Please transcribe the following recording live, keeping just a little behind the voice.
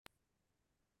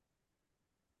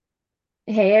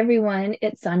Hey everyone,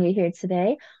 it's Sonia here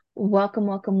today. Welcome,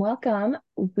 welcome, welcome.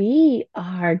 We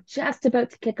are just about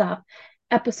to kick off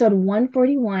episode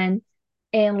 141,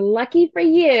 and lucky for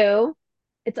you,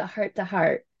 it's a heart to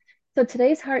heart. So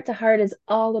today's heart to heart is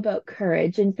all about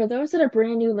courage. And for those that are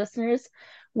brand new listeners,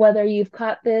 whether you've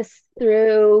caught this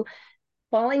through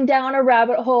falling down a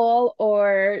rabbit hole,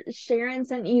 or Sharon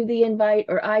sent you the invite,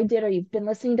 or I did, or you've been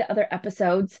listening to other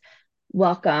episodes,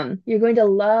 welcome. You're going to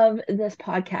love this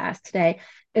podcast today.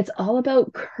 It's all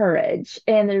about courage.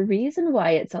 And the reason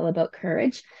why it's all about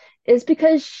courage is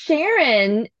because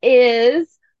Sharon is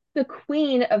the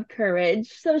queen of courage.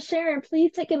 So, Sharon,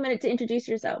 please take a minute to introduce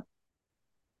yourself.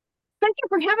 Thank you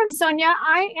for having me, Sonia.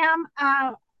 I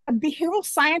am a behavioral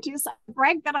scientist. I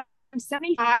brag that I'm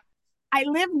 75. I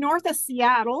live north of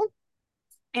Seattle,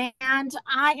 and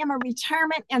I am a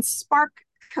retirement and spark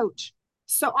coach.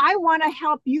 So I want to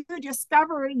help you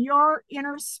discover your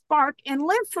inner spark and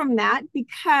live from that,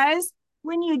 because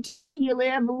when you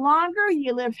live longer,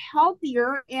 you live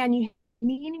healthier, and you have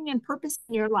meaning and purpose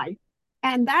in your life.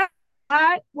 And that's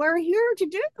what we're here to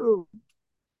do.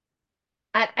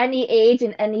 At any age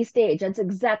and any stage, that's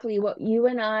exactly what you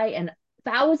and I and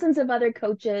thousands of other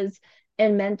coaches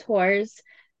and mentors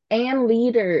and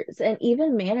leaders and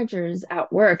even managers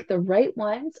at work, the right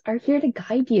ones, are here to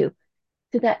guide you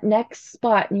to that next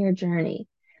spot in your journey.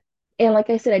 And like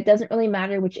I said, it doesn't really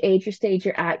matter which age or stage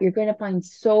you're at, you're going to find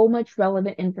so much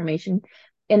relevant information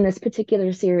in this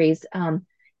particular series.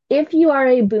 If you are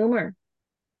a boomer,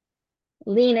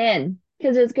 lean in,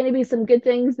 because there's going to be some good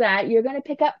things that you're going to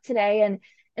pick up today.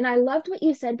 And I loved what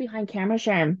you said behind camera,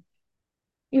 Sharon.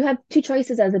 You have two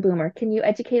choices as a boomer. Can you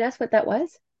educate us what that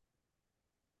was?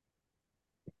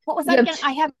 What was You that have again?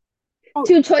 I have, oh,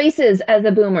 two choices as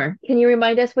a boomer. Can you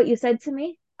remind us what you said to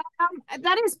me?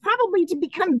 that is probably to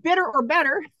become bitter or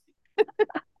better.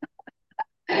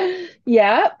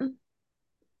 Yep.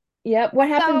 Yep. What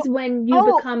So, happens when you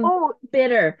oh, become oh,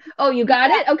 bitter? Oh, you got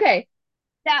yeah, it? Okay.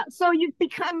 yeah. So you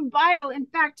become vile. In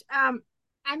fact,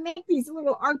 I make these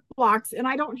little art blocks, and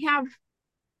I don't have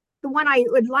the one I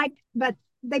would like, but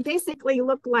they basically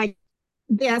look like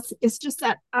this. It's just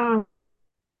that,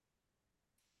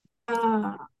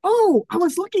 oh, I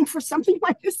was looking for something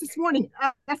like this morning.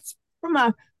 That's from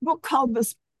a book called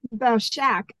The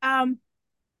Shack.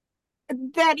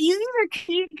 That you either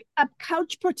keep a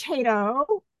couch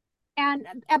potato. And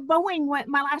at Boeing, when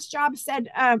my last job said,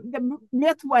 the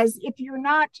myth was, if you're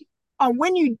not,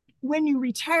 when you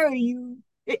retire, you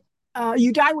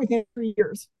die within 3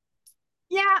 years.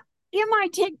 Yeah, it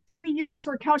might take 3 years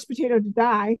for a couch potato to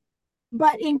die,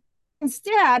 but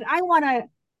instead, I want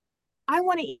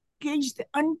to engage the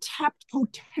untapped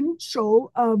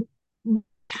potential of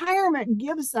retirement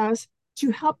gives us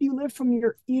to help you live from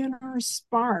your inner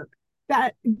spark,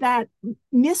 that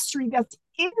mystery that's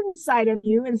inside of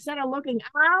you, instead of looking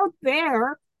out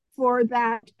there for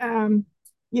that,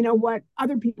 what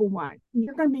other people want.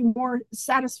 You're going to be more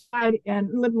satisfied and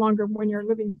live longer when you're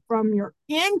living from your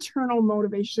internal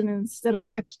motivation instead of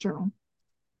external.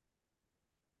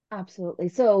 Absolutely.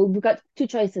 So we've got two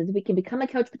choices. We can become a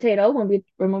couch potato when we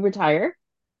retire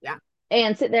Yeah.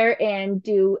 and sit there and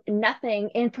do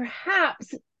nothing and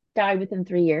perhaps die within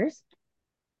 3 years.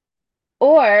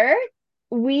 Or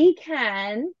we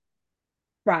can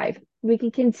thrive. We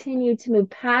can continue to move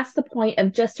past the point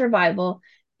of just survival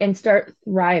and start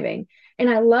thriving. And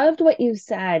I loved what you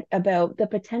said about the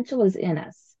potential is in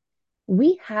us.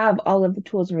 We have all of the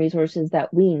tools and resources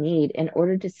that we need in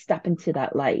order to step into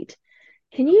that light.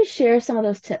 Can you share some of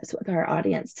those tips with our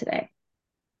audience today?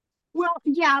 Well,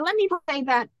 yeah, let me say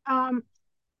that,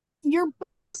 your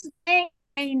boss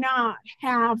may not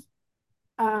have,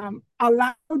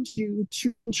 allowed you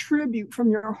to contribute from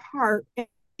your heart and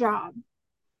job.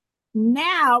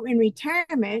 Now in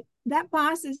retirement, that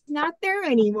boss is not there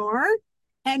anymore,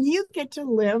 and you get to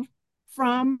live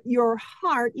from your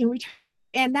heart in retirement.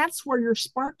 And that's where your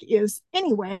spark is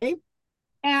anyway.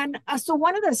 And so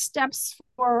one of the steps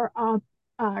for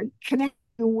connecting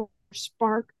with your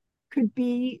spark could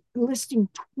be listing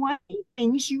 20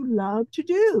 things you love to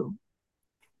do.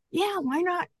 Yeah, why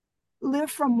not live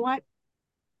from what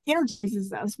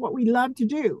energizes us, what we love to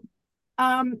do?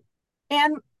 Um,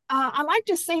 and I like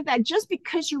to say that just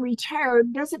because you're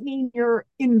retired doesn't mean you're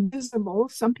invisible.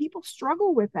 Some people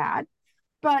struggle with that,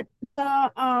 but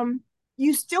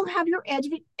you still have your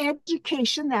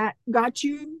education that got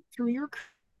you through your,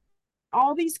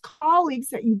 all these colleagues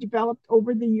that you developed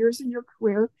over the years in your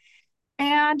career,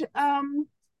 and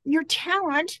your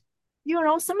talent.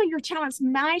 Some of your talents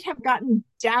might have gotten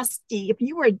dusty. If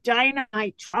you were a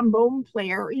dynamite trombone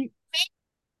player, you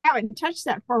haven't touched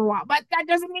that for a while, but that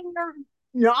doesn't mean you're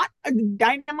not a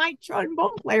dynamite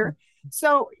trombone player.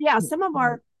 So yeah, some of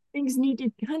our things need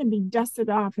to kind of be dusted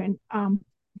off and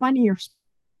finding your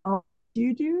oh, do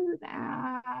you do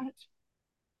that?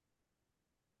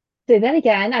 Say that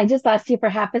again. I just lost you for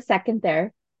half a second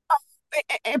there.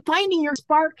 Finding your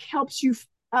spark helps you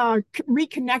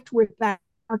reconnect with that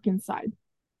spark inside.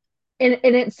 And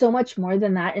it's so much more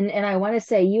than that. And I want to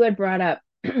say you had brought up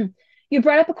you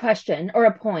brought up a question or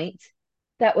a point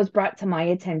that was brought to my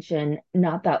attention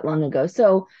not that long ago.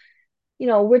 So,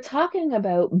 we're talking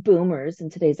about boomers in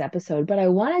today's episode, but I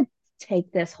want to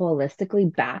take this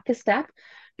holistically back a step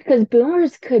because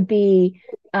boomers could be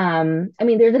I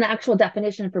mean, there's an actual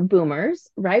definition for boomers,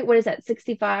 right? What is that,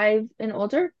 65 and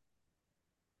older?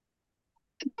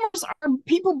 Are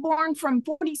people born from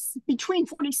 40 between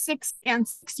 46 and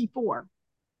 64.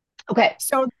 Okay.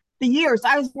 So the years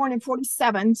I was born in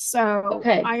 47, so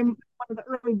Okay. I'm one of the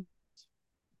early.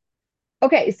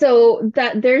 Okay, so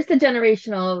that there's the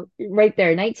generational right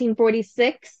there,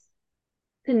 1946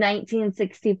 to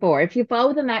 1964. If you fall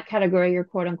within that category, you're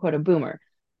quote unquote a boomer.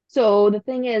 So the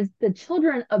thing is, the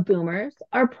children of boomers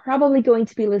are probably going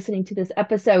to be listening to this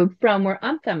episode from where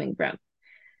I'm coming from.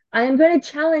 I am going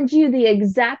to challenge you the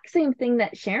exact same thing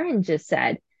that Sharon just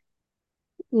said.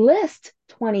 List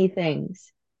 20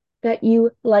 things that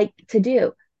you like to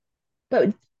do,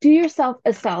 but do yourself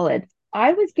a solid.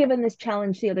 I was given this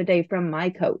challenge the other day from my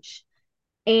coach,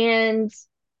 and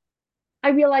I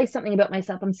realized something about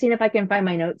myself. I'm seeing if I can find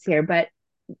my notes here, but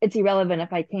it's irrelevant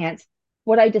if I can't.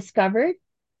 What I discovered,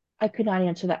 I could not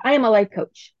answer that. I am a life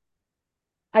coach.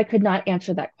 I could not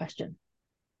answer that question.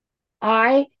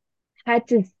 I had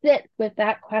to sit with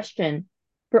that question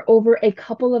for over a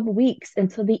couple of weeks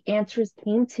until the answers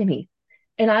came to me.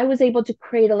 And I was able to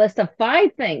create a list of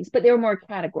 5 things, but there were more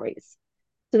categories.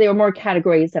 So there were more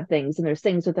categories of things, and there's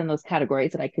things within those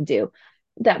categories that I could do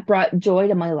that brought joy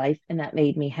to my life and that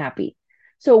made me happy.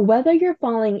 So whether you're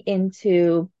falling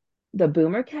into the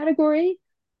boomer category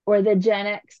or the Gen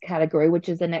X category, which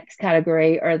is the next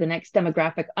category or the next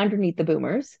demographic underneath the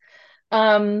boomers,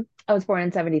 I was born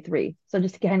in 73. So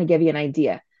just to kind of give you an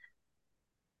idea,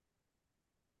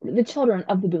 the children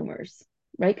of the boomers,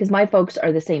 right? Because my folks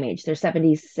are the same age. They're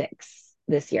 76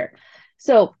 this year.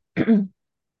 So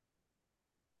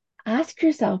ask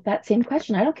yourself that same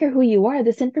question. I don't care who you are.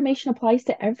 This information applies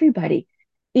to everybody,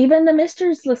 even the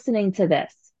misters listening to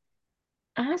this.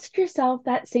 Ask yourself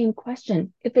that same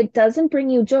question. If it doesn't bring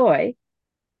you joy,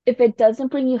 if it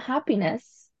doesn't bring you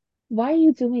happiness, why are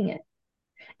you doing it?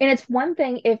 And it's one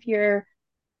thing if you're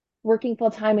working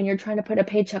full time and you're trying to put a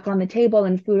paycheck on the table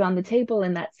and food on the table,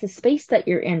 and that's the space that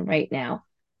you're in right now.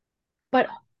 But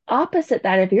opposite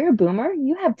that, if you're a boomer,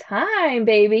 you have time,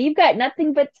 baby. You've got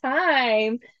nothing but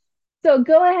time. So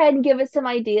go ahead and give us some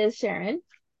ideas, Sharon.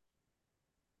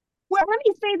 Well, let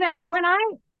me say that when I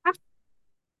have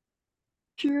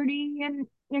security and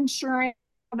insurance,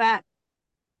 that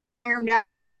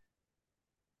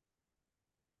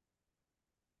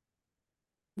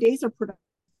days are productive.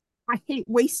 I hate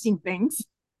wasting things.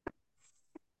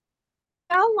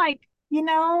 I felt like,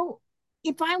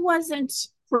 if I wasn't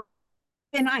for,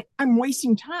 then I'm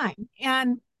wasting time.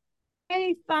 And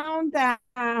I found that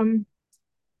I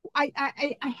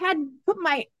had put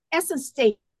my essence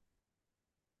state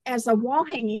as a wall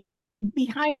hanging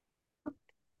behind,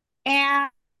 and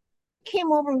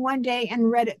came over one day and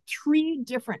read it 3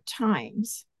 different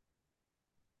times.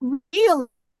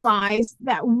 Realized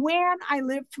that when I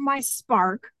lived for my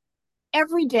spark,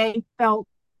 every day felt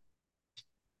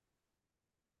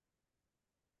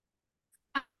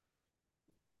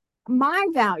my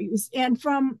values. And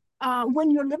from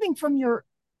when you're living from your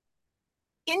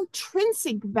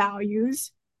intrinsic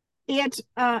values, it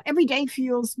every day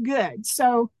feels good.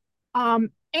 So,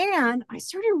 and I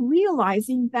started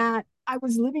realizing that I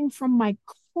was living from my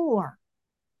core,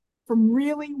 from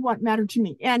really what mattered to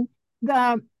me. And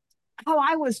the how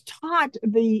I was taught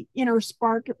the inner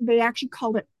spark, they actually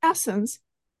called it essence.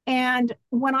 And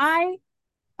when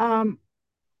um,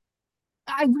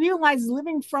 I realized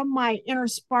living from my inner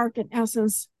spark and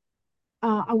essence,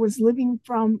 I was living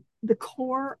from the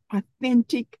core,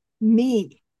 authentic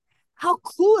me. How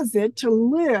cool is it to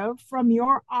live from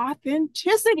your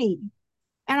authenticity?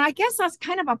 And I guess that's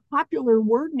kind of a popular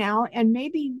word now, and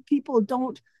maybe people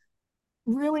don't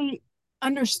really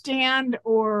understand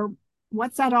or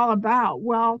what's that all about.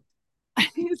 Well,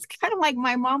 it's kind of like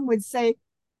my mom would say,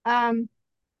 um,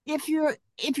 if you're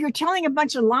telling a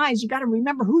bunch of lies, you got to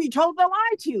remember who you told the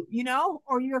lie to,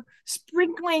 or you're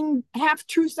sprinkling half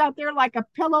truths out there like a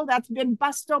pillow that's been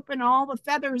bust open, all the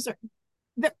feathers.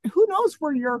 Who knows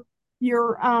where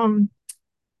your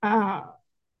uh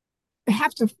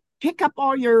have to pick up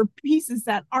all your pieces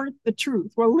that aren't the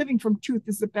truth. Well, living from truth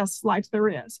is the best life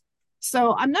there is.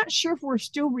 So I'm not sure if we're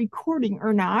still recording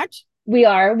or not. We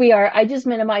are. I just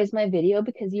minimized my video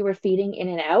because you were feeding in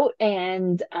and out,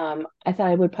 and I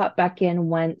thought I would pop back in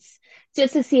once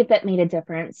just to see if that made a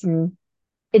difference, and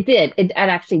it did. It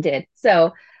actually did.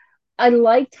 So I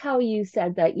liked how you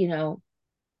said that,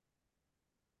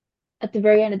 at the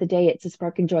very end of the day, it's a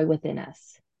spark and joy within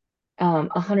us,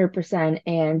 100%,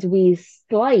 and we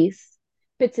slice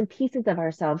bits and pieces of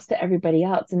ourselves to everybody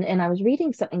else. And I was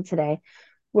reading something today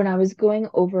when I was going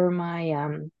over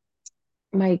my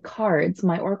cards,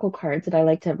 my oracle cards that I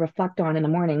like to reflect on in the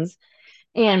mornings.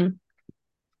 And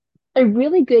a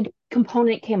really good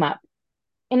component came up.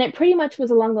 And it pretty much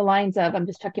was along the lines of, I'm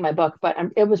just checking my book, but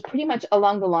it was pretty much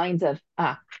along the lines of,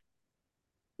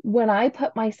 when I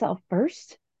put myself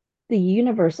first, the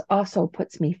universe also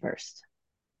puts me first.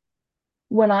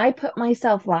 When I put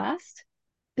myself last,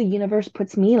 the universe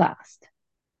puts me last.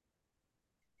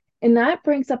 And that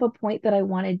brings up a point that I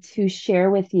wanted to share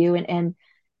with you and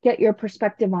get your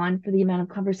perspective on for the amount of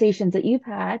conversations that you've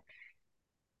had.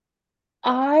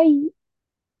 I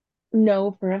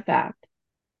know for a fact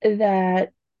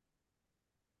that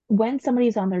when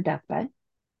somebody's on their deathbed,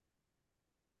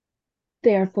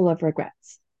 they are full of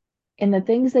regrets. And the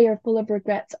things they are full of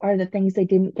regrets are the things they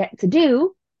didn't get to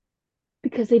do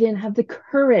because they didn't have the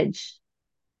courage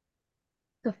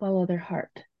to follow their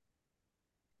heart.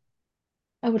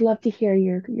 I would love to hear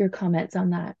your comments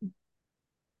on that.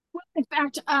 In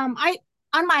fact, I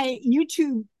on my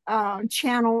YouTube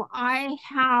channel, I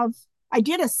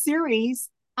did a series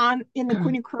on in the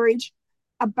Queen of Courage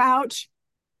about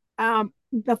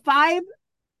the 5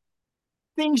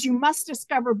 things you must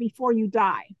discover before you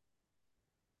die,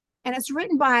 and it's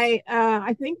written by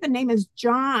I think the name is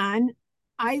John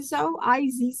Izzo,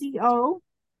 Izzo,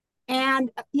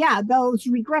 and yeah, those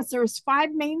regrets. There's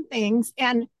 5 main things,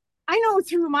 and I know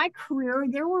through my career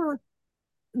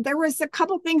there was a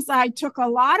couple things that I took a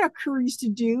lot of courage to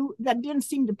do that didn't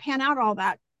seem to pan out all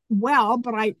that well,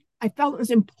 but I felt it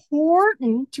was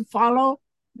important to follow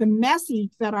the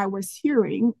message that I was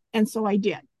hearing, and so I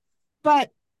did.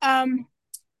 But other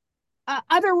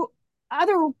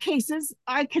cases,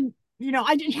 I could,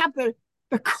 I didn't have the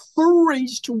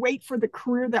courage to wait for the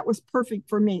career that was perfect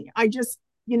for me. I just,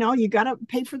 you got to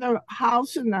pay for the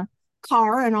house and the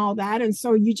car and all that, and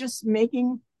so you just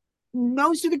making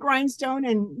nose to the grindstone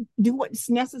and do what's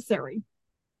necessary.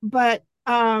 But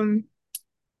the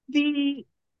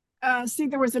see,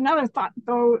 there was another thought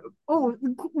though. Oh,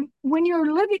 when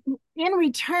you're living in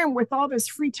return with all this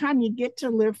free time, you get to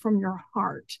live from your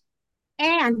heart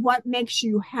and what makes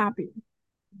you happy.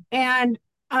 And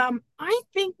I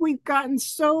think we've gotten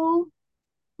so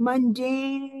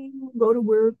mundane, go to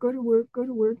work, go to work, go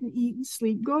to work, and eat and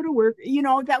sleep, go to work,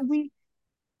 that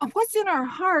what's in our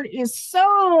heart is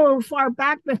so far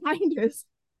back behind us,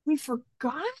 we've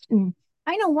forgotten.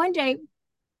 I know one day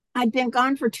I'd been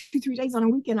gone for 2, 3 days on a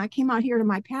weekend. I came out here to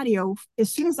my patio.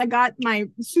 As soon as I got my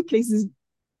suitcases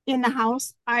in the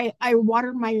house, I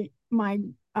watered my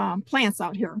plants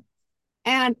out here.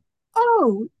 And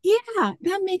oh yeah,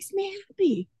 that makes me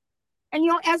happy. And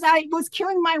as I was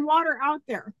carrying my water out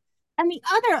there. And the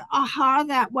other aha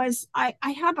that was I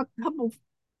have a couple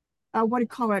what do you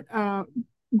call it?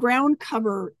 Ground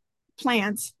cover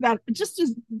plants that just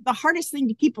is the hardest thing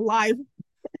to keep alive.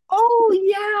 Oh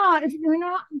yeah, if you're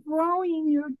not growing,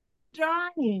 you're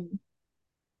dying.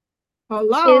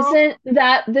 Hello. Isn't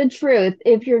that the truth?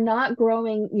 If you're not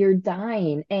growing, you're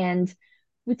dying. And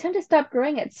we tend to stop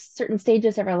growing at certain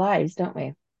stages of our lives, don't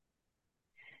we?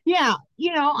 Yeah,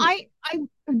 I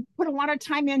put a lot of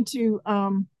time into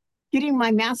getting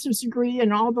my master's degree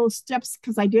and all those steps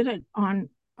because I did it on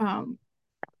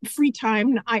free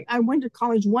time. I went to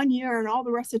college 1 year, and all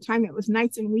the rest of the time it was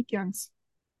nights and weekends.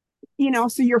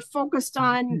 So you're focused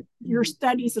on your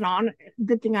studies and on.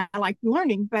 Good thing I like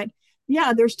learning, but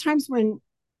yeah, there's times when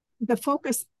the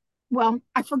focus. Well,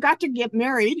 I forgot to get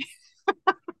married.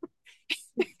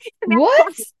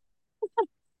 What?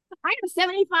 I am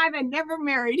 75 and never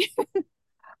married,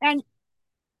 and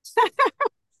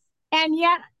and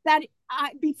yet that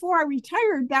before I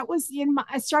retired, that was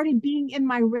I started being in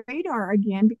my radar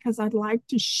again because I'd like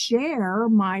to share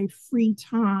my free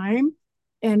time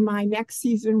and my next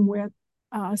season with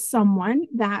someone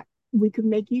that we could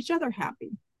make each other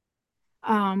happy.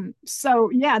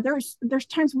 So yeah, there's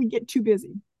times we get too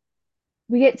busy.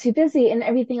 We get too busy and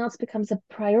everything else becomes a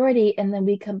priority, and then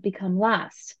we become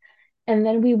last. And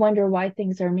then we wonder why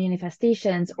things are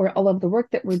manifestations, or all of the work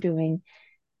that we're doing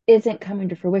isn't coming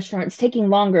to fruition, or it's taking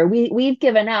longer. We've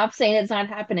given up saying it's not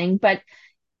happening, but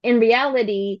in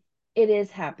reality, it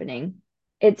is happening.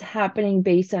 It's happening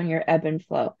based on your ebb and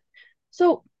flow.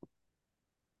 So,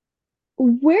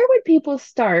 where would people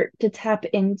start to tap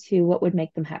into what would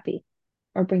make them happy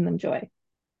or bring them joy?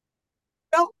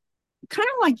 Well, kind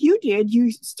of like you did,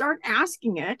 you start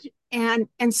asking it and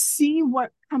see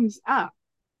what comes up.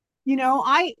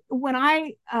 I when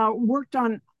I worked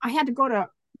on, I had to go to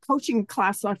coaching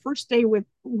class on first day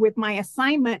with my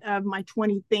assignment of my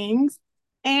 20 things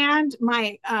and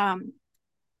my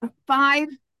five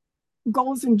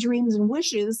goals and dreams and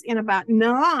wishes in about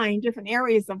 9 different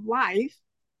areas of life.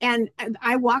 And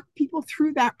I walk people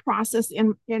through that process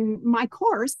in my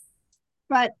course.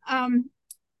 But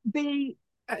they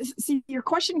see, your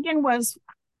question again was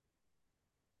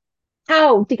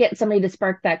How to get somebody to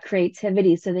spark that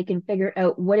creativity so they can figure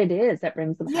out what it is that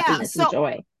brings them yeah. happiness and So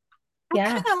joy. I'm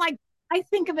Yeah. kind of like, I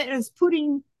think of it as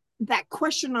putting that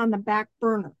question on the back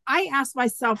burner. I ask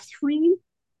myself three,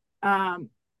 what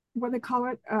do they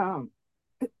call it?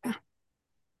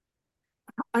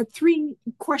 Three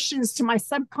questions to my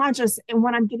subconscious, and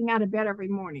when I'm getting out of bed every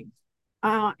morning.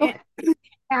 Uh, and, Okay.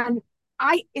 and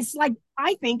it's like,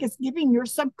 I think it's giving your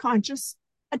subconscious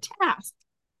a task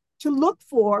to look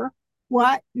for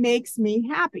what makes me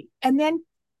happy. And then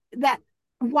that,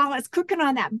 while it's cooking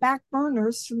on that back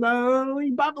burner,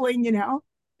 slowly bubbling,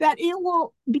 that it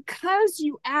will, because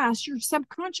you ask, your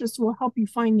subconscious will help you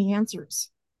find the answers.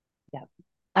 Yeah.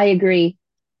 I agree.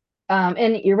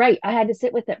 And you're right. I had to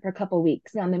sit with it for a couple of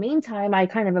weeks. Now, in the meantime, I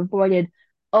kind of avoided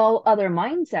all other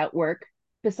mindset work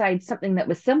besides something that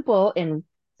was simple and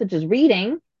such as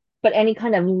reading, but any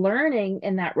kind of learning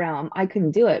in that realm, I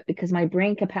couldn't do it because my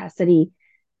brain capacity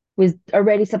was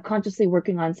already subconsciously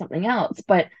working on something else.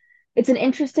 But it's an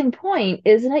interesting point,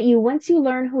 isn't it? Once you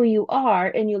learn who you are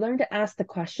and you learn to ask the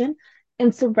question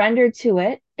and surrender to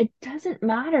it, it doesn't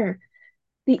matter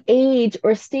the age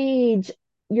or stage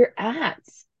you're at.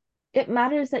 It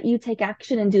matters that you take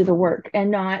action and do the work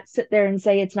and not sit there and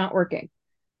say it's not working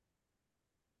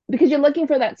because you're looking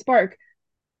for that spark.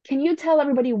 Can you tell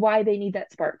everybody why they need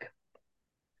that spark?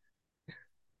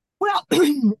 Well,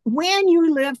 when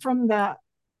you live from the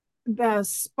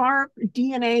spark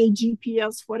DNA,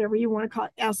 GPS, whatever you want to call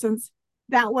it, essence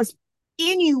that was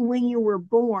in you when you were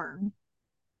born,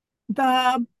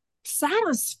 the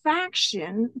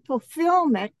satisfaction,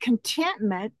 fulfillment,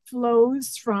 contentment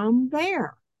flows from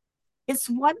there. It's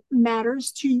what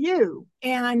matters to you.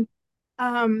 And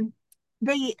um,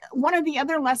 the one of the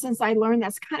other lessons I learned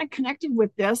that's kind of connected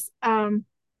with this,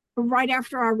 right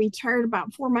after I retired,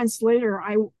 about 4 months later,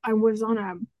 I was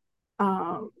on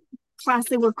a class.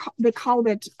 They called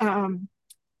it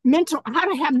mental,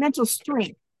 how to have mental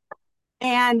strength.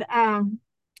 And the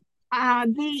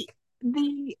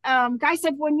guy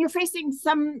said, when you're facing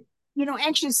some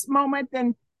anxious moment,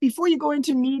 then before you go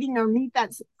into meeting or meet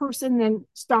that person, then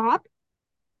stop,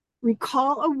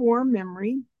 recall a warm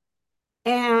memory,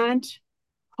 and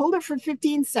hold it for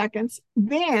 15 seconds,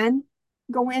 then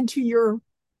go into your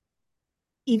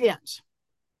event,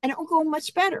 and it will go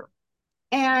much better.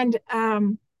 And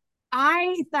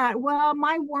I thought, well,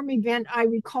 my warm event I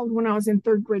recalled when I was in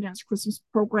third grade in its Christmas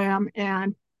program,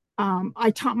 and I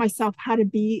taught myself how to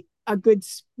be a good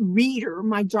reader.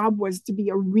 My job was to be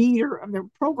a reader of the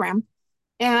program.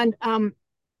 And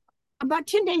about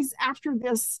 10 days after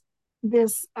this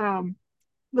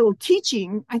little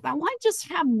teaching, I thought, why just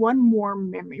have one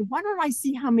warm memory? Why don't I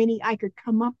see how many I could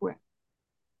come up with?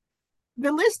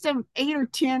 The list of 8 or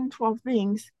 10, 12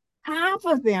 things, half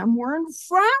of them were in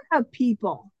front of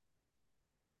people.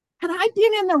 Had I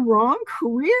been in the wrong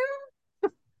career?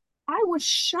 I was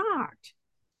shocked.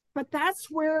 But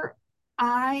that's where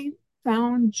I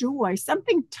found joy.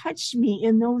 Something touched me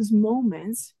in those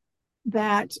moments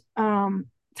that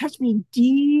touched me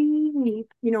deep,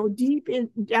 deep in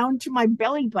down to my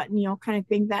belly button, kind of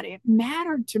thing, that it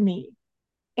mattered to me.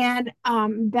 And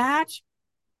that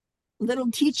little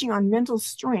teaching on mental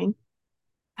strength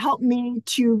helped me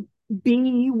to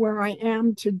be where I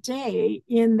am today,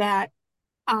 in that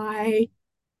I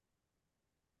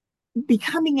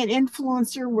becoming an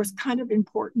influencer was kind of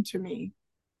important to me.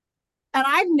 And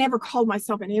I've never called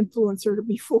myself an influencer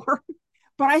before,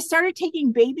 but I started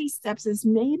taking baby steps as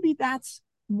maybe that's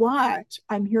what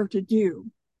I'm here to do.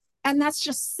 And that's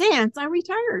just since I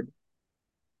retired.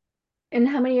 And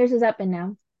how many years has that been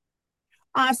now?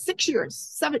 6 years,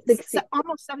 Six.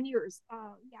 almost 7 years.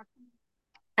 Yeah, 2 weeks.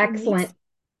 Excellent.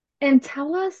 And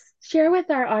tell us, share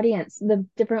with our audience the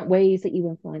different ways that you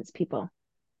influence people,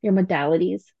 your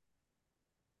modalities.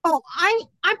 Oh,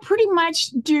 I pretty much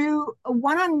do a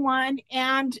one-on-one,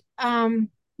 and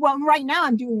well, right now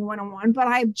I'm doing one-on-one, but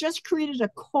I've just created a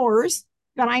course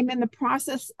that I'm in the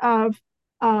process of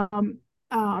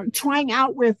trying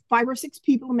out with 5 or 6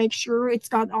 people to make sure it's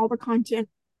got all the content.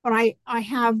 But I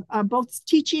have both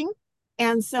teaching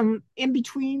and some in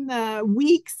between the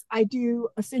weeks. I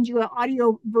send you an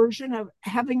audio version of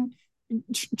having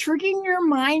triggering your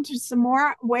mind to some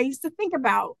more ways to think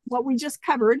about what we just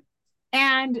covered.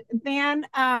 And then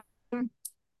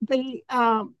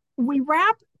we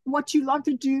wrap what you love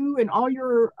to do and all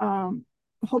your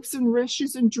hopes and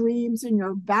wishes and dreams and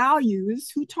your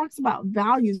values. Who talks about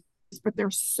values? But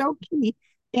they're so key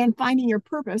in finding your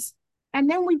purpose. And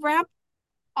then we wrap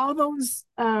all those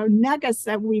nuggets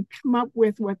that we've come up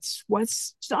with.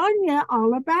 What's Sonia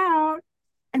all about?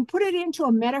 And put it into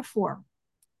a metaphor.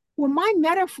 Well, my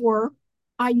metaphor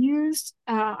I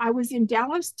was in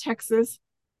Dallas, Texas,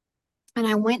 and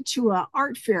I went to an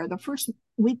art fair. The first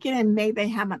weekend in May, they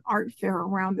have an art fair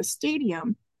around the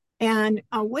stadium. And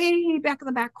way back in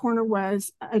the back corner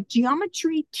was a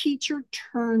geometry teacher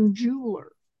turned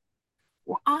jeweler.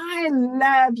 Well, I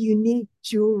love unique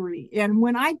jewelry. And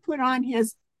when I put on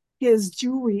his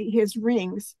jewelry, his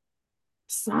rings,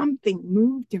 something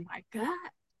moved in my gut.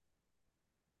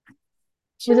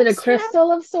 Was it a Just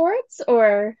crystal of sorts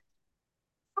or?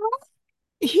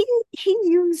 he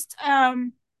used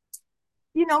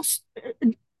you know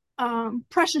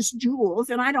precious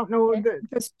jewels, and I don't know, Okay.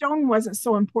 the stone wasn't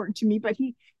so important to me, but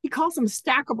he calls them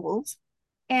stackables,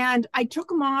 and I took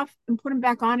them off and put them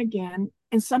back on again,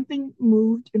 and something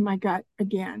moved in my gut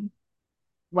again.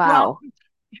 Well, Wow.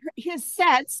 his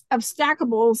sets of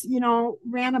stackables,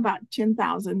 ran about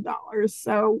 $10,000.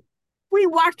 So we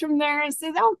walked from there and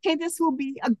said, okay, this will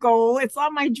be a goal. It's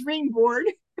on my dream board.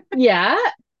 Yeah.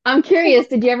 I'm curious,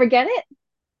 did you ever get it?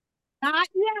 Not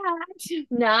yet.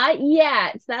 Not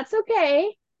yet. That's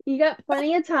okay. You got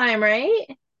plenty of time,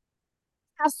 right?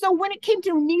 So when it came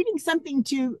to needing something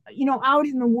to, out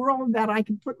in the world that I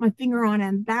could put my finger on,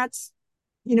 and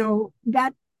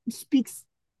that speaks,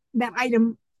 that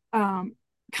item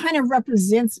kind of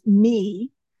represents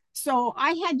me. So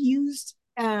I had used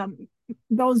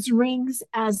those rings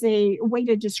as a way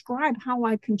to describe how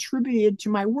I contributed to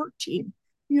my work team.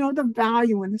 The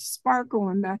value and the sparkle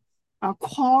and the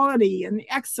quality and the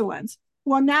excellence.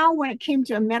 Well, now when it came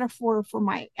to a metaphor for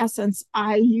my essence,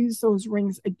 I use those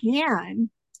rings again.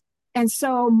 And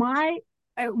so my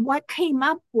what came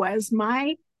up was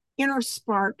my inner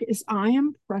spark is I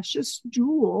am precious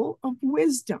jewel of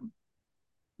wisdom.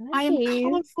 I am Nice.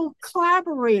 colorful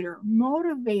collaborator,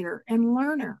 motivator, and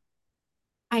learner.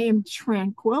 I am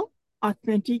tranquil,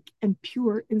 authentic, and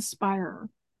pure inspirer.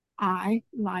 I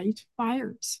light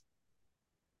fires.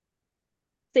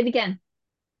 Say it again.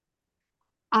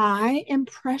 I am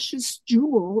precious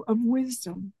jewel of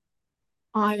wisdom.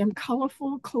 I am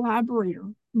colorful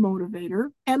collaborator,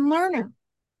 motivator, and learner.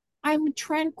 I'm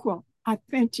tranquil,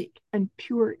 authentic, and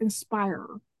pure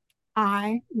inspirer.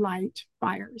 I light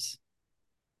fires.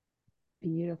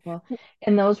 Beautiful.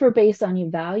 And those were based on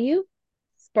your value,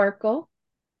 sparkle.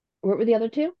 What were the other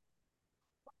two?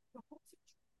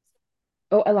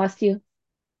 Oh, I lost you.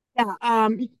 Yeah,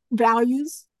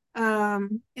 values,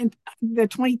 and the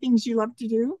 20 things you love to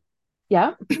do.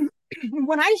 Yeah.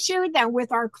 When I shared that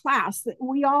with our class, that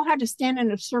we all had to stand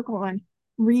in a circle and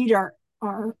read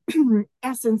our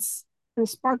essence, the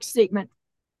spark statement.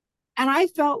 And I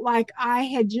felt like I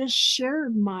had just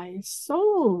shared my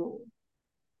soul.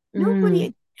 Nobody Mm.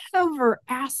 had ever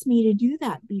asked me to do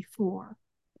that before.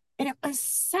 And it was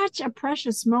such a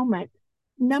precious moment.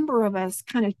 Number of us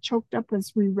kind of choked up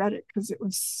as we read it because it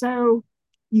was so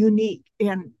unique.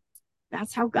 And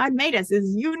that's how God made us,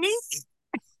 is unique.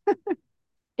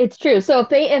 It's true. So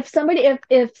if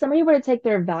somebody were to take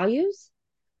their values,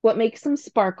 what makes them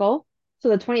sparkle, so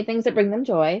the 20 things that bring them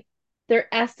joy,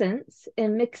 their essence,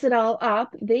 and mix it all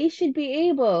up, they should be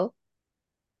able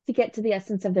to get to the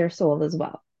essence of their soul as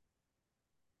well.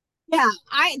 Yeah,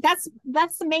 I that's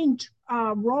the main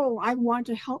role I want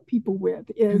to help people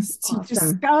with, is to Awesome.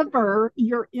 discover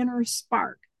your inner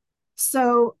spark.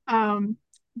 So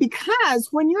because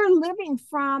when you're living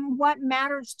from what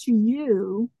matters to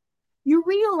you, you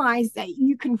realize that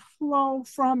you can flow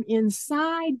from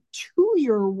inside to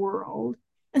your world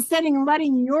instead of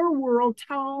letting your world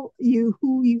tell you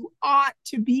who you ought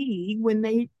to be when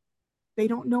they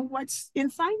don't know what's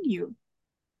inside you.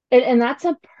 And that's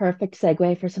a perfect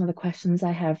segue for some of the questions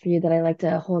I have for you that I like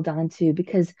to hold on to,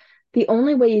 because the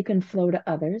only way you can flow to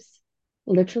others,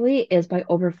 literally, is by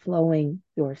overflowing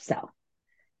yourself.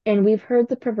 And we've heard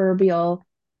the proverbial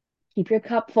keep your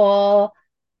cup full,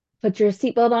 put your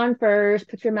seatbelt on first,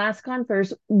 put your mask on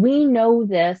first. We know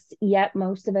this, yet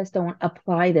most of us don't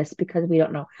apply this because we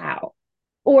don't know how.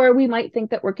 Or we might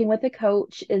think that working with a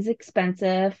coach is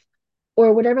expensive,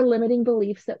 or whatever limiting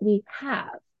beliefs that we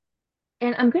have.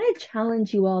 And I'm going to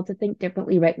challenge you all to think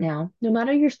differently right now, no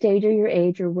matter your stage or your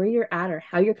age or where you're at or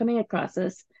how you're coming across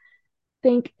this,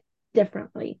 think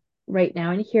differently right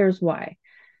now. And here's why.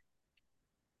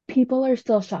 People are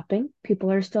still shopping,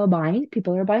 people are still buying,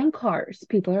 people are buying cars,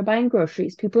 people are buying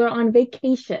groceries, people are on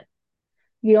vacation.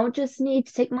 You don't just need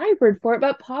to take my word for it,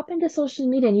 but pop into social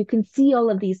media and you can see all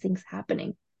of these things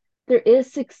happening. There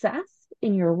is success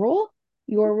in your role,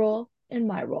 and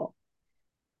my role.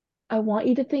 I want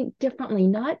you to think differently,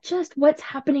 not just what's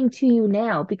happening to you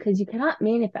now, because you cannot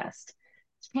manifest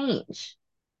change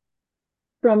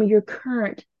from your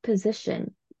current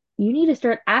position. You need to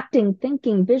start acting,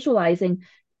 thinking, visualizing,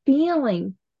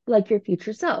 feeling like your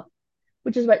future self,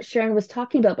 which is what Sharon was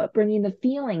talking about bringing the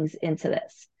feelings into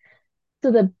this.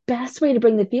 So, the best way to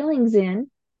bring the feelings in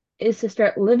is to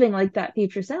start living like that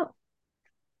future self.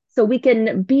 So we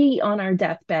can be on our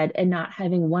deathbed and not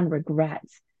having one regret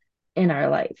in our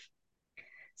life.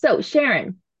 So,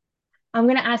 Sharon, I'm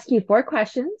going to ask you 4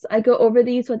 questions. I go over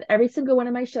these with every single one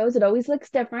of my shows. It always looks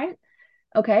different.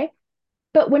 Okay.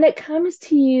 But when it comes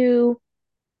to you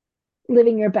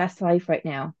living your best life right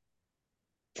now,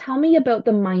 tell me about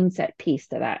the mindset piece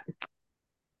to that.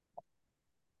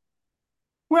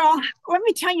 Well, let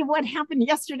me tell you what happened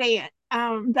yesterday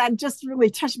that just really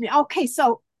touched me. Okay,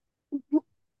 so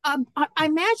I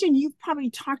imagine you've probably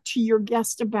talked to your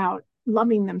guest about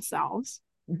loving themselves.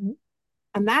 Mhm.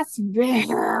 And that's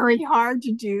very hard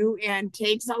to do and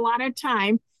takes a lot of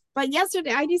time. But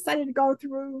yesterday I decided to go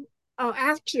through,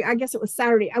 actually, I guess it was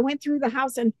Saturday. I went through the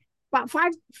house and about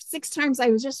 5, 6 times I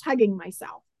was just hugging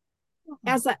myself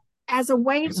as a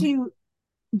way to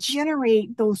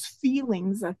generate those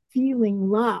feelings of feeling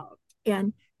loved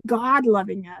and God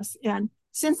loving us. And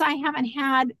since I haven't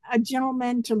had a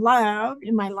gentleman to love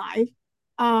in my life,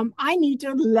 I need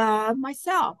to love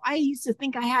myself. I used to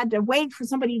think I had to wait for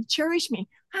somebody to cherish me.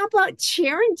 How about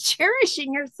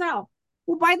cherishing yourself?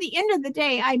 Well, by the end of the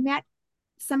day, I met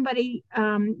somebody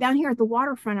down here at the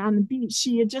waterfront on the beach.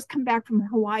 She had just come back from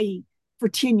Hawaii for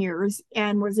 10 years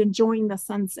and was enjoying the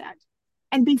sunset.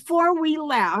 And before we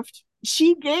left,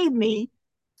 she gave me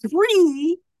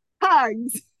 3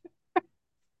 hugs.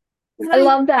 I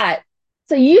love that.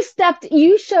 So you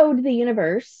showed the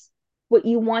universe what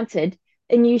you wanted,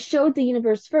 and you showed the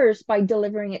universe first by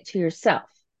delivering it to yourself.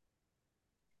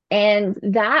 And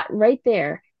that right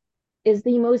there is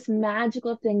the most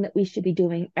magical thing that we should be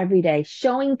doing every day,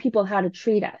 showing people how to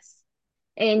treat us.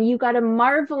 And you got a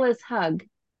marvelous hug.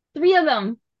 3 of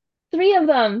them. 3 of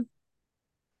them.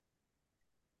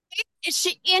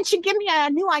 She gave me a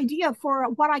new idea for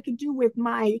what I could do with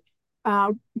my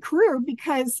uh, career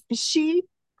because she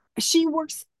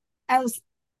works as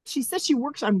she says she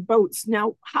works on boats.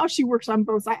 Now, how she works on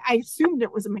boats, I assumed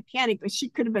it was a mechanic, but she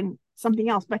could have been something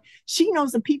else. But she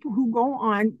knows the people who go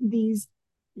on these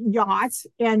yachts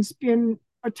and spend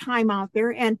a time out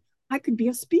there, and I could be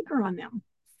a speaker on them.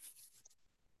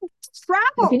 If you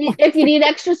Travel. need if you need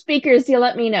extra speakers, you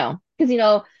let me know.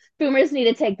 Because boomers need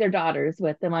to take their daughters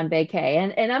with them on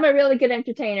vacay. And I'm a really good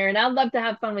entertainer and I'd love to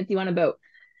have fun with you on a boat.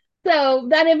 So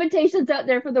that invitation's out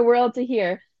there for the world to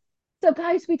hear. So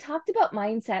guys, we talked about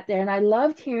mindset there, and I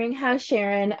loved hearing how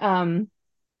Sharon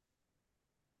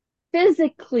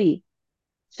physically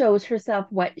shows herself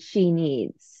what she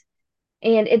needs.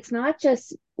 And it's not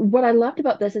just what I loved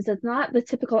about this is it's not the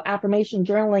typical affirmation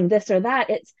journaling, this or that.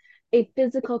 It's a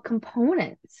physical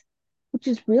component, which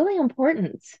is really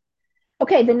important.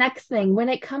 Okay, the next thing, when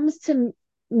it comes to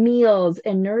meals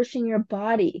and nourishing your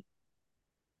body,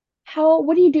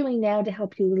 what are you doing now to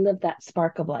help you live that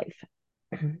spark of life?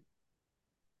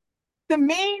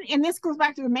 And this goes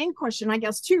back to the main question, I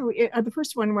guess, too. The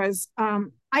first one was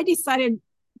I decided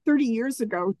 30 years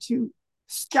ago to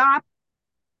stop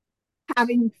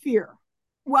having fear.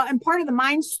 Well, and part of the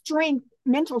mind strength,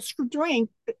 mental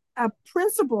strength,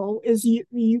 principle is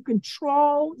you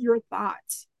control your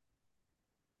thoughts.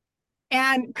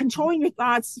 And controlling your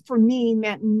thoughts for me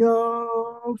meant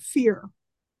no fear.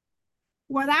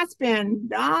 Well, that's been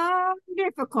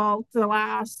difficult the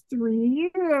last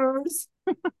 3 years.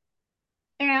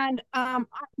 And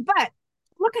but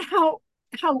look at how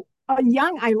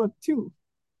young I look too,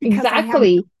 because I have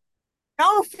Exactly.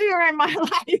 no fear in my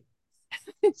life.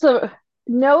 So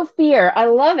no fear. I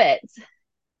love it.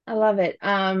 I love it.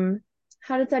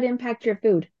 How does that impact your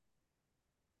food?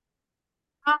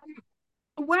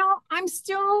 Well, I'm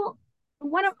still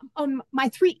one of my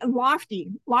 3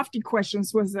 lofty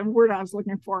questions was the word I was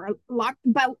looking for.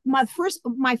 But my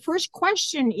first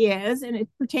question is, and it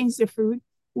pertains to food.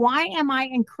 Why am I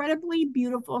incredibly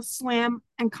beautiful, slim,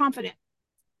 and confident?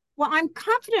 Well, I'm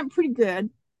confident pretty good.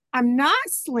 I'm not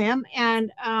slim,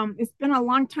 and it's been a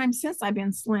long time since I've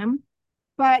been slim.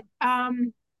 But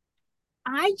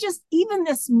I just, even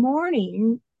this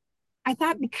morning, I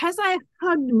thought because I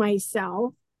hugged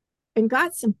myself and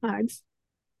got some hugs,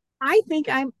 I think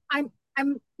I'm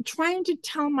trying to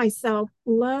tell myself,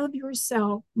 love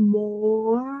yourself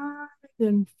more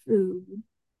than food.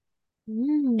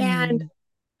 And Mm.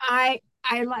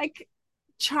 I like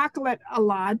chocolate a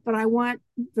lot, but I want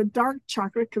the dark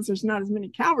chocolate because there's not as many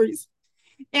calories.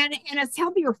 And it's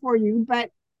healthier for you, but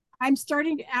I'm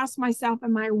starting to ask myself,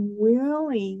 am I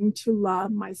willing to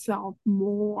love myself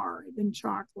more than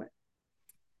chocolate?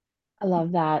 I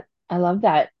love that. I love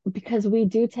that because we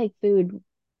do take food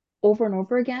over and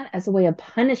over again as a way of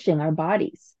punishing our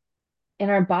bodies. And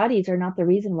our bodies are not the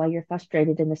reason why you're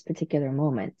frustrated in this particular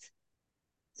moment.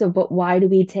 So, but why do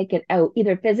we take it out,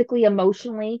 either physically,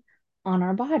 emotionally, on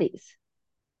our bodies?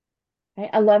 Right?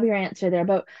 I love your answer there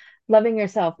about loving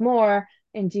yourself more.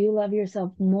 And do you love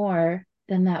yourself more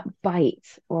than that bite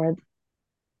or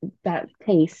that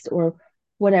taste or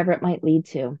whatever it might lead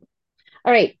to?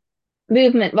 All right,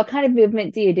 movement. What kind of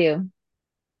movement do you do?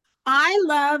 I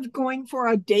love going for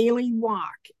a daily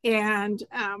walk. And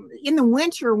in the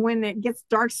winter, when it gets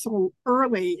dark so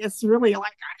early, it's really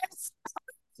like I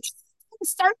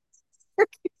start.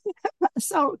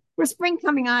 So with spring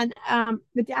coming on,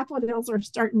 the daffodils are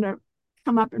starting to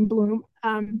come up and bloom.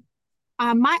 My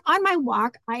on my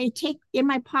walk, I take in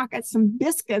my pocket some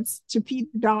biscuits to feed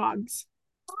the dogs,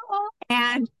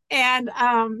 and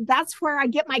that's where I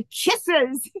get my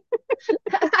kisses.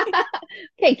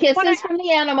 Okay, But I kisses from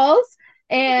the animals.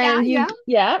 yeah, And you, yeah.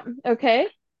 yeah, okay.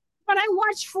 But I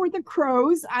watch for the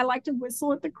crows. I like to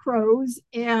whistle at the crows,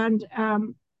 and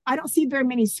I don't see very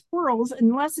many squirrels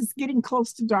unless it's getting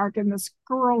close to dark, and the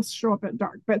squirrels show up at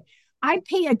dark. But I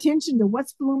pay attention to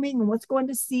what's blooming and what's going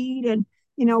to seed, and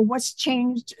what's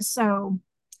changed. So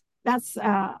that's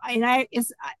and I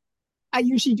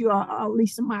usually do at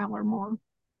least a mile or more.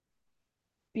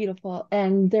 Beautiful.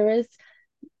 And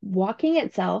walking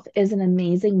itself is an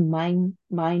amazing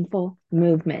mindful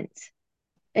movement.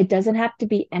 It doesn't have to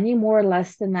be any more or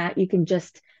less than that. You can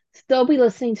just still be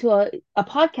listening to a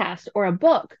podcast or a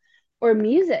book or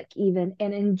music even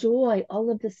and enjoy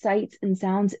all of the sights and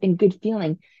sounds and good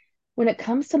feeling. When it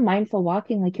comes to mindful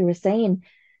walking, like you were saying,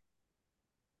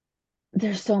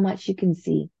 there's so much you can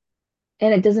see.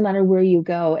 And it doesn't matter where you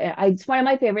go. It's one of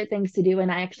my favorite things to do.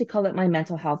 And I actually call it my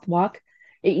mental health walk.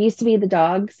 It used to be the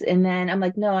dogs. And then I'm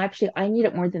like, no, actually, I need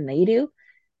it more than they do.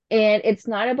 And it's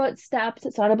not about steps,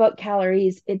 it's not about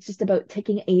calories. It's just about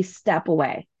taking a step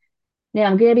away. Now,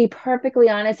 I'm going to be perfectly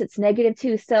honest. It's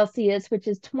 -2 Celsius, which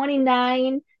is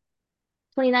 29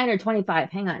 or 25.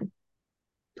 Hang on.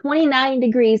 29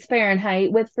 degrees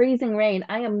Fahrenheit with freezing rain.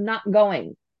 I am not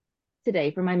going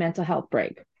today for my mental health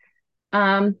break.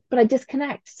 But I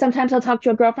disconnect. Sometimes I'll talk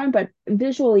to a girlfriend, but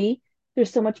visually,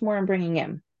 there's so much more I'm bringing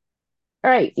in.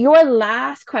 All right, your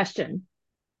last question.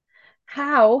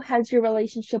 How has your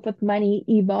relationship with money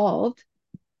evolved,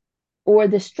 or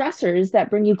the stressors that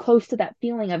bring you close to that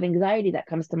feeling of anxiety that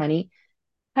comes to money?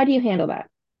 How do you handle that?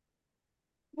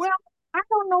 Well, I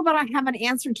don't know that I have an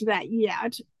answer to that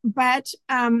yet, but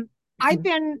I've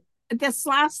been this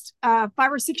last 5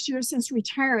 or 6 years since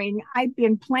retiring, I've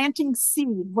been planting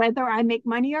seed. Whether I make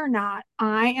money or not,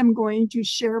 I am going to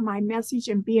share my message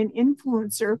and be an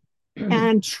influencer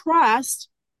and trust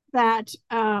that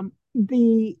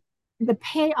the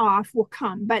payoff will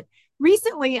come. But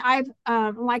recently, I've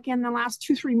like in the last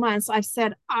 2 3 months, I've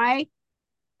said I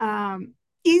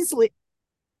easily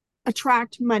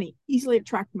easily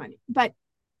attract money. But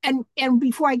and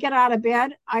before I get out of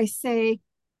bed, I say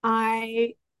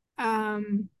I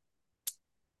um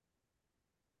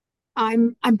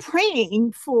I'm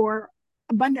praying for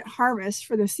abundant harvest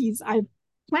for the seeds I've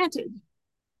planted.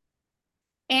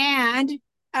 And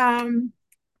um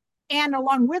and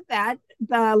along with that,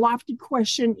 the lofty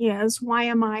question is, why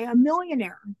am I a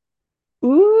millionaire?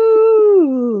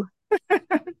 Ooh,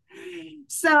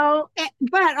 So,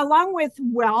 but along with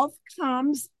wealth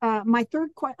comes my third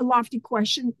lofty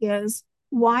question is,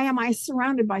 why am I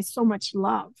surrounded by so much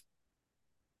love?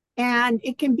 And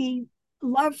it can be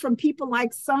love from people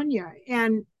like Sonia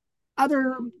and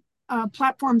other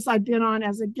platforms I've been on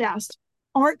as a guest,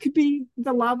 or it could be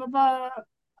the love of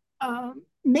a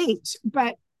mate.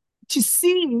 But to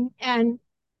see and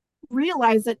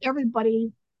realize that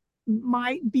everybody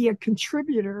might be a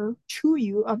contributor to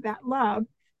you of that love.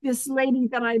 This lady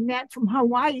that I met from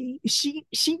Hawaii, she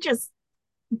just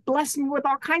blessed me with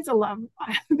all kinds of love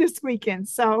this weekend.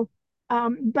 So,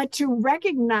 but to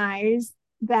recognize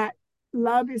that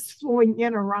love is flowing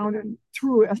in around and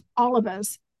through us, all of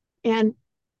us, and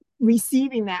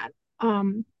receiving that.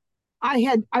 Um,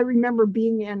 I remember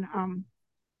being in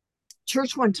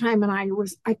church one time, and I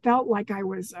felt like I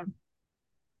was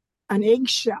an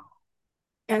eggshell,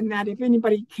 and that if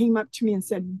anybody came up to me and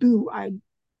said boo, I'd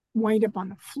wind up on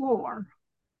the floor.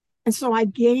 And so I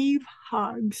gave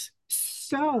hugs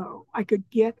so I could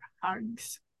get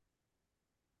hugs.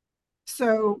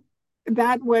 So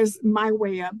that was my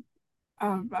way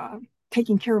of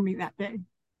taking care of me that day.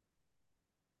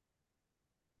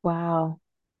 Wow.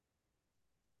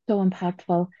 So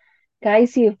impactful.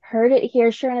 Guys, you've heard it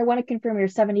here. Sharon, I want to confirm you're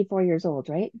 74 years old,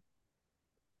 right?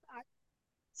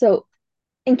 So,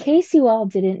 in case you all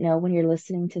didn't know when you're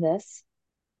listening to this,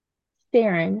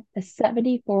 Sharon, a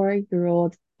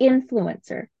 74-year-old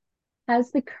influencer,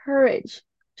 has the courage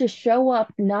to show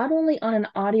up not only on an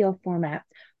audio format,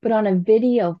 but on a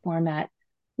video format,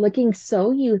 looking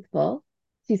so youthful.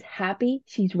 She's happy,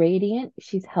 she's radiant,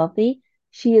 she's healthy.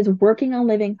 She is working on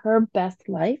living her best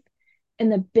life.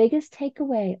 And the biggest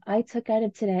takeaway I took out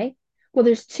of today, well,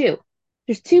 there's two.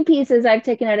 There's two pieces I've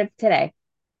taken out of today.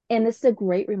 And this is a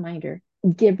great reminder.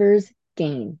 Givers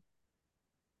gain.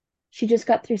 She just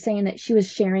got through saying that she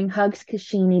was sharing hugs because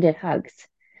she needed hugs.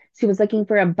 She was looking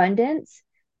for abundance,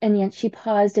 and yet she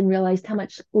paused and realized how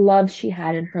much love she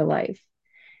had in her life.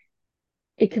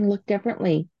 It can look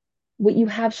differently. What you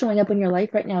have showing up in your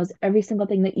life right now is every single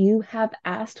thing that you have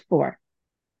asked for.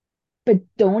 But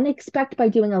don't expect by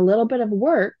doing a little bit of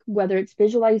work, whether it's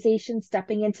visualization,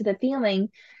 stepping into the feeling,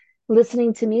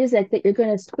 listening to music, that you're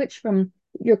going to switch from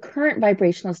your current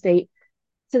vibrational state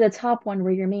to the top one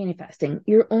where you're manifesting.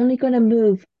 You're only going to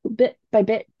move bit by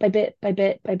bit by bit by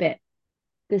bit by bit.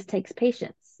 This takes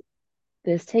patience.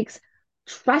 This takes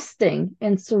trusting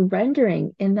and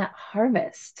surrendering in that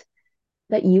harvest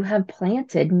that you have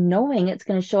planted, knowing it's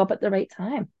going to show up at the right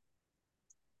time.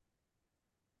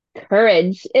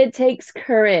 Courage. It takes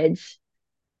courage.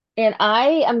 And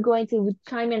I am going to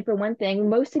chime in for one thing.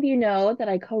 Most of you know that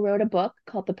I co-wrote a book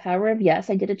called The Power of Yes.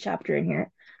 I did a chapter in here.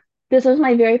 This was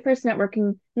my very first network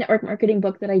marketing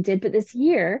book that I did. But this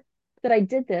year that I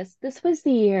did this was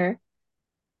the year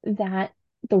that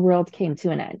the world came to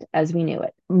an end as we knew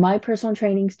it. My personal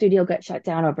training studio got shut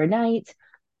down overnight.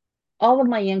 All of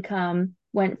my income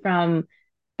went from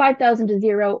 5,000 to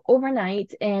zero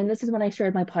overnight. And this is when I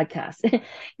started my podcast.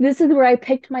 This is where I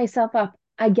picked myself up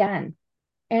again.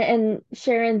 And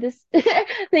Sharon, this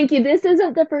thank you. This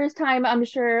isn't the first time I'm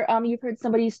sure you've heard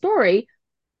somebody's story,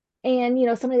 and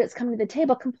somebody that's coming to the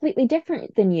table completely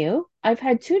different than you. I've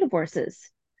had two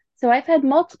divorces, so I've had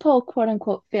multiple quote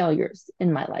unquote failures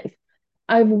in my life.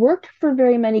 I've worked for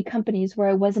very many companies where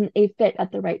I wasn't a fit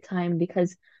at the right time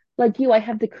because, like you, I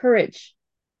have the courage.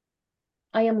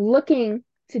 I am looking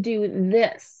to do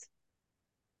this,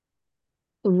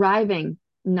 thriving,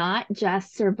 not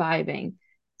just surviving,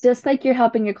 just like you're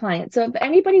helping your clients. So if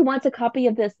anybody wants a copy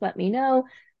of this, let me know.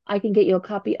 I can get you a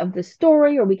copy of the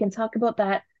story, or we can talk about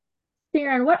that.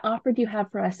 Sharon, what offer do you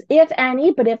have for us, if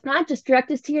any? But if not, just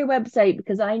direct us to your website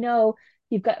because I know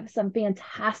you've got some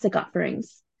fantastic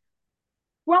offerings.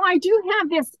 Well, I do have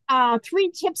this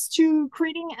 3 tips to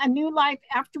creating a new life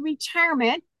after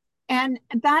retirement, and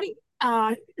that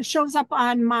shows up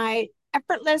on my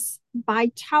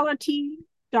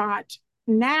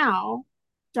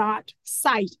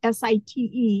effortlessvitality.now.site,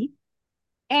 SITE.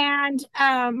 And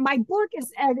my book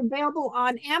is available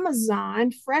on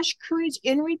Amazon, Fresh Courage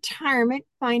in Retirement,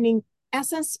 Finding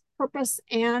Essence, Purpose,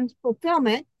 and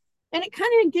Fulfillment. And it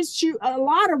kind of gives you a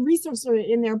lot of resources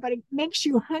in there, but it makes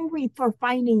you hungry for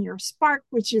finding your spark,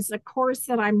 which is a course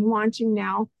that I'm launching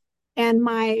now. And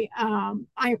I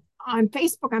on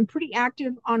Facebook, I'm pretty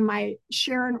active on my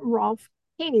Sharon Rolfe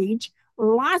page.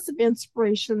 Lots of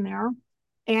inspiration there.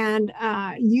 And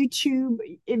YouTube,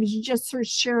 if you just search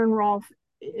Sharon Rolfe,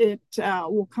 it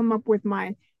will come up with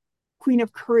my Queen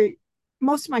of Courage.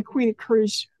 Most of my Queen of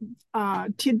Courage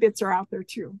tidbits are out there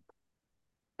too.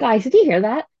 Guys, did you hear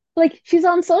that? Like, she's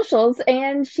on socials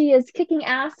and she is kicking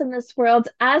ass in this world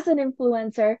as an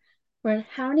influencer. Where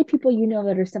how many people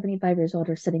that are 75 years old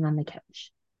are sitting on the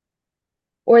couch?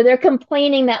 Or they're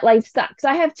complaining that life sucks.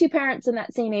 I have two parents in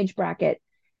that same age bracket.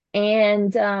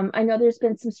 And I know there's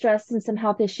been some stress and some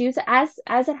health issues as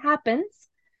it happens.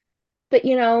 But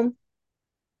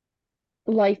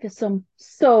life is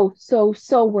so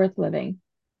worth living.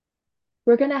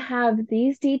 We're gonna have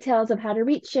these details of how to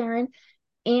reach Sharon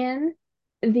in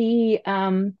the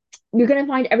you're gonna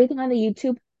find everything on the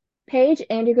YouTube page,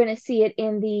 and you're gonna see it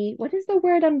in the, what is the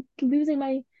word? I'm losing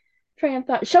my train of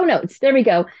thought. Show notes. There we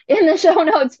go. In the show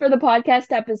notes for the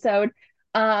podcast episode.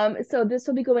 So this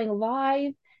will be going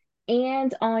live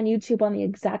and on YouTube on the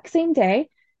exact same day,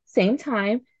 same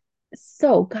time.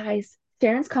 So, guys,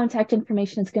 Sharon's contact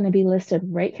information is going to be listed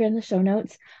right here in the show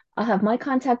notes. I'll have my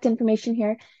contact information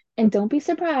here. And don't be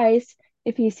surprised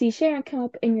if you see Sharon come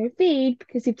up in your feed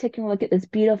because you've taken a look at this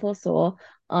beautiful soul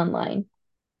online.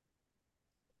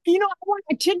 I want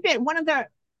a tidbit. One of the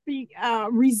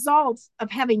results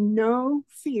of having no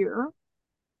fear,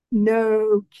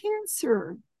 no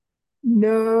cancer,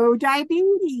 no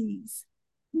diabetes,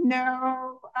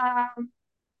 no.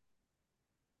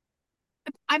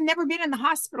 I've never been in the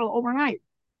hospital overnight,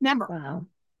 never. Wow.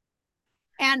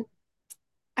 And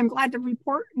I'm glad to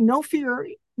report no fear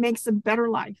makes a better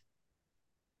life.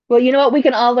 Well, you know what? We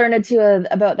can all learn it too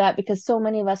about that because so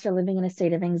many of us are living in a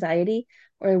state of anxiety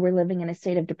or we're living in a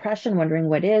state of depression, wondering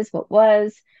what is, what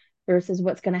was, versus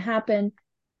what's going to happen,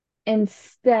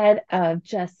 instead of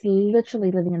just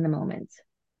literally living in the moment.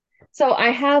 So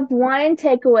I have one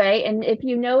takeaway, and if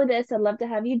you know this, I'd love to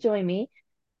have you join me.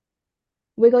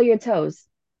 Wiggle your toes.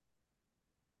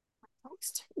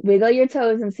 Wiggle your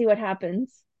toes and see what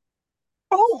happens.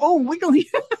 Oh, wiggly.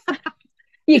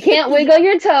 You can't Yeah, wiggle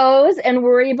your toes and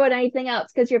worry about anything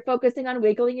else because you're focusing on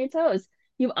wiggling your toes.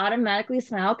 You automatically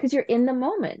smile because you're in the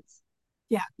moment.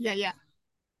 yeah.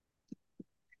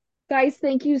 Guys,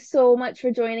 thank you so much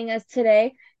for joining us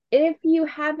today. If you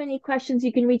have any questions,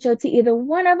 you can reach out to either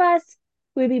one of us.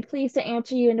 We'd be pleased to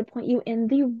answer you and to point you in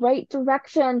the right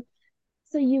direction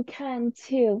so you can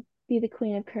too be the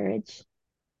queen of courage.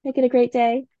 Make it a great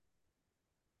day.